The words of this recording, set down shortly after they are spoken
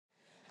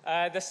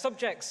The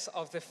subjects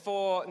of the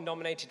 4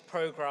 nominated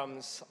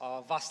programmes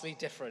are vastly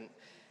different,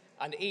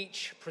 and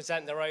each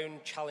present their own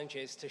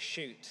challenges to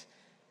shoot.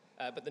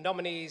 But the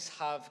nominees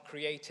have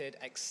created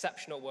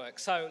exceptional work.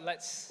 So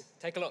let's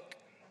take a look.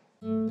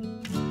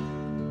 In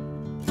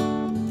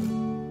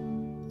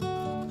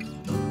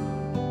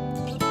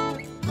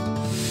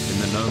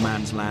the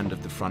no-man's land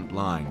of the front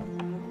line,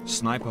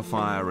 sniper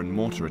fire and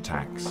mortar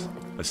attacks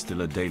are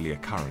still a daily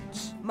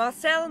occurrence.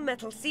 Marcel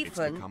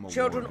Mettelseifen,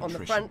 Children on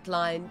the Front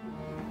Line.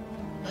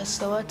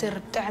 السواتر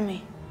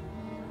بتعمي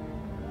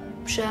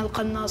مشان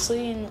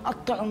القناصين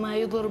قطعوا ما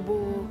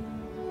يضربوا.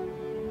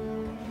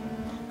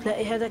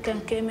 تلاقي هذا كان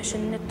كامش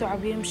النت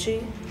وعم يمشي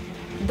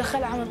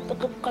دخل عم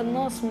يلتقط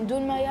قناص من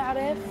دون ما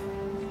يعرف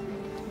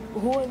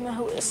وهو ما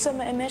هو لسه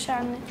ما ماشي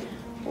على النت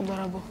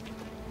وضربه.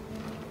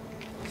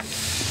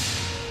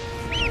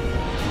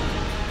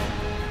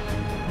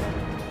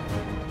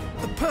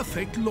 A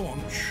perfect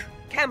launch.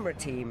 Camera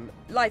team,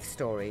 life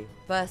story,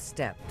 first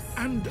steps.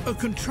 And a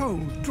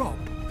controlled drop.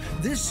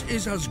 This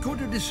is as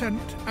good a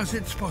descent as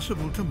it's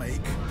possible to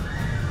make.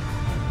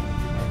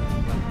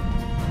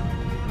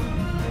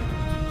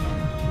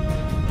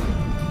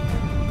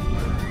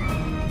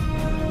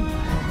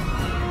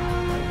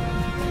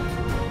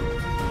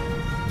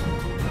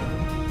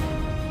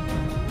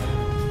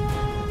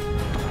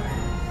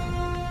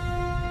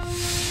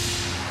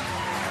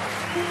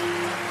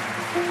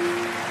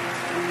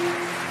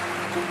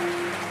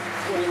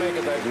 What do you make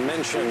of that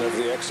mention of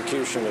the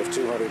execution of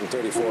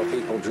 234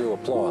 people drew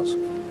applause?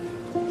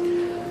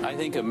 I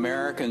think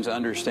Americans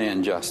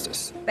understand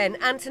justice. Ben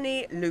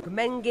Anthony, Luke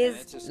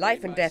Mengiz,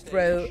 life and death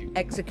row,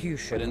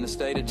 execution. But in the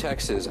state of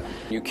Texas,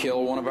 you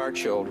kill one of our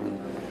children,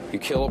 you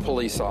kill a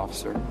police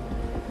officer,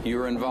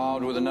 you're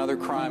involved with another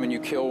crime and you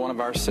kill one of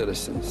our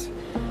citizens.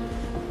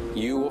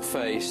 You will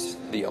face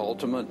the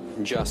ultimate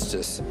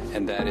justice,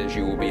 and that is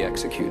you will be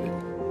executed.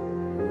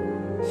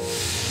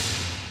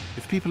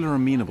 If people are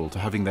amenable to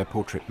having their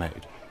portrait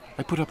made,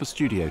 I put up a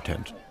studio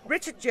tent.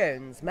 Richard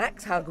Jones,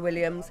 Max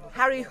Hug-Williams,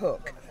 Harry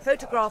Hook,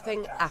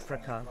 photographing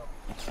Africa.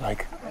 It's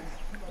like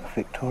a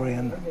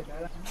Victorian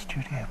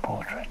studio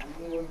portrait.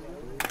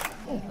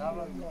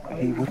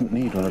 He wouldn't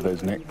need one of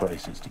those neck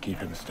braces to keep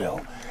him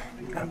still.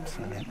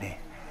 Absolutely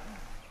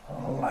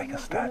like a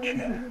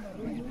statue.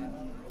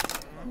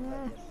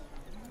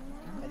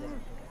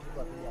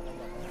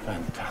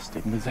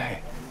 Fantastic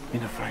mosaic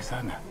in a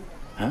Fraisana.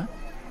 Huh?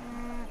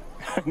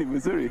 Ni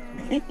Missouri.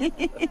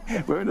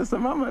 We're in a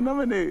Samama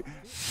nominee.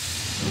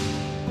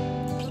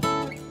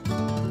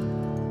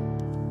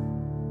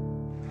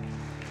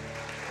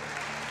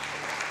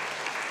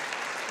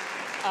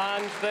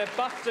 And the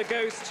BAFTA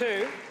goes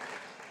to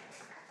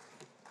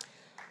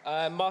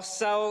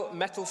Marcel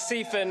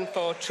Mettelseifen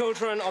for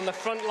Children on the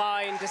Front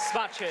Line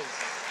Dispatches.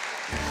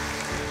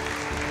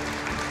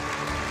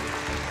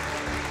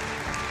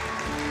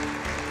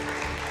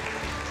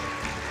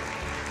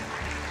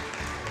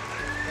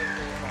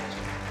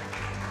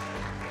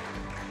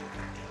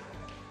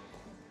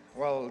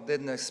 Well,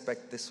 didn't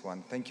expect this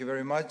one. Thank you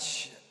very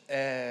much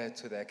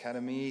to the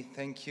Academy.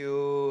 Thank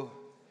you,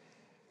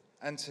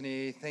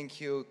 Anthony.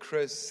 Thank you,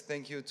 Chris.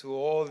 Thank you to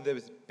all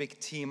the big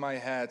team I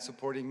had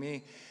supporting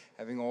me,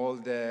 having all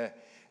the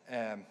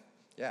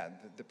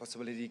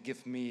possibility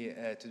give me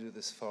to do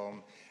this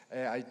film.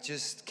 I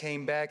just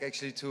came back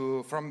actually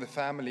from the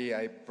family.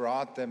 I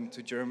brought them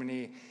to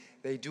Germany.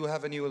 They do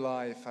have a new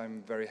life.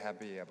 I'm very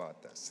happy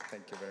about this.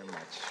 Thank you very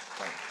much.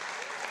 Bye.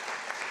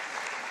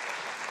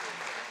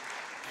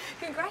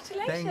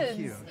 Congratulations. Thank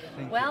you.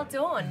 Well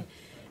done.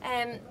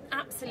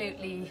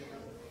 Absolutely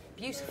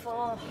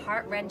beautiful,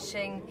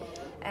 heart-wrenching,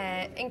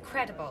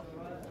 incredible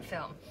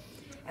film.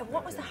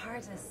 What was the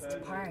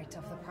hardest part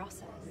of the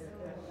process?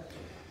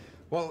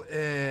 Well,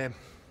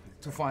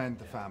 to find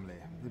the family.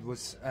 It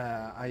was,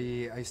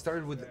 I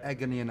started with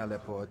Agony in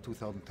Aleppo in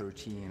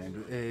 2013,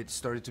 and it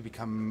started to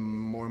become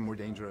more and more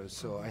dangerous,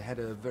 so I had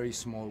a very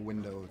small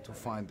window to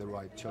find the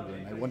right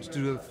children. I wanted to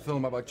do a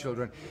film about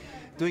children.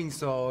 Doing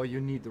so, you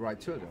need the right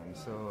children.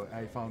 So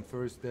I found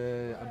first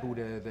Abu,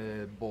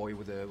 the boy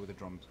with the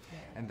drums,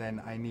 and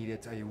then I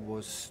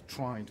was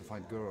trying to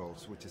find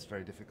girls, which is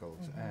very difficult.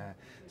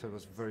 So I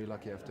was very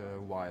lucky after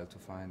a while to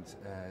find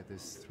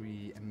these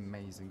 3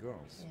 amazing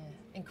girls. Yeah.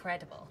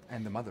 Incredible.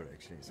 And the mother,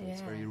 actually. So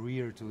it's very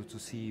rare to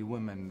see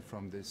women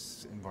from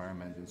this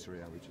environment in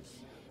Syria, which is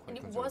quite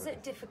conservative. Was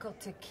it difficult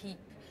to keep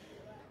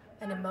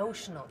an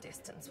emotional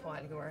distance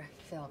while you were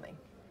filming?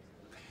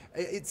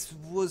 It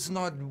was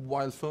not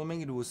while filming,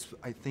 it was,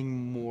 I think,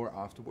 more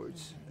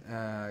afterwards,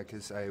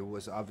 because I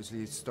was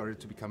obviously started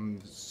to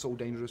become so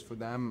dangerous for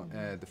them.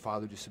 The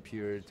father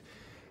disappeared,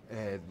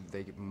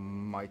 they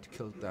might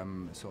kill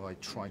them, so I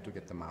tried to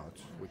get them out,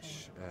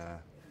 which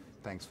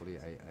thankfully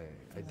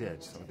I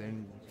did. So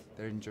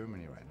they're in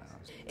Germany right now.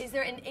 Is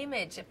there an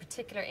image, a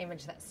particular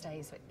image that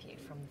stays with you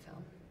from the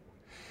film?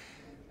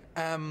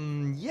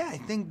 Yeah, I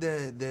think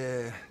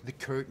the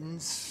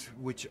curtains,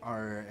 which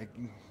are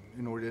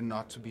in order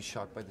not to be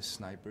shot by the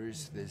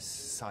snipers, this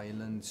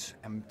silent,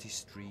 empty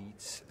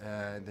streets,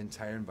 the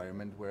entire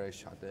environment where I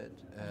shot it.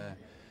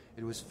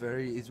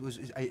 It was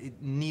it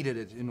needed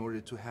it in order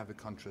to have a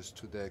contrast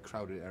to the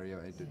crowded area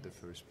I did the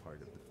first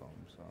part of the film.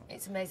 So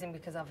it's amazing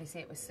because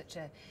obviously it was such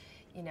a,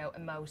 you know,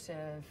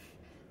 emotive,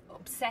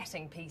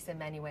 upsetting piece in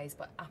many ways,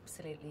 but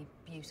absolutely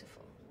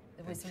beautiful.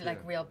 There was like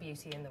real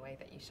beauty in the way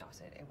that you shot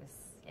it. It was,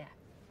 yeah,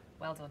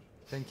 well done.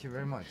 Thank you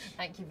very much.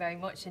 Thank you very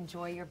much.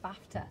 Enjoy your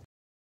BAFTA.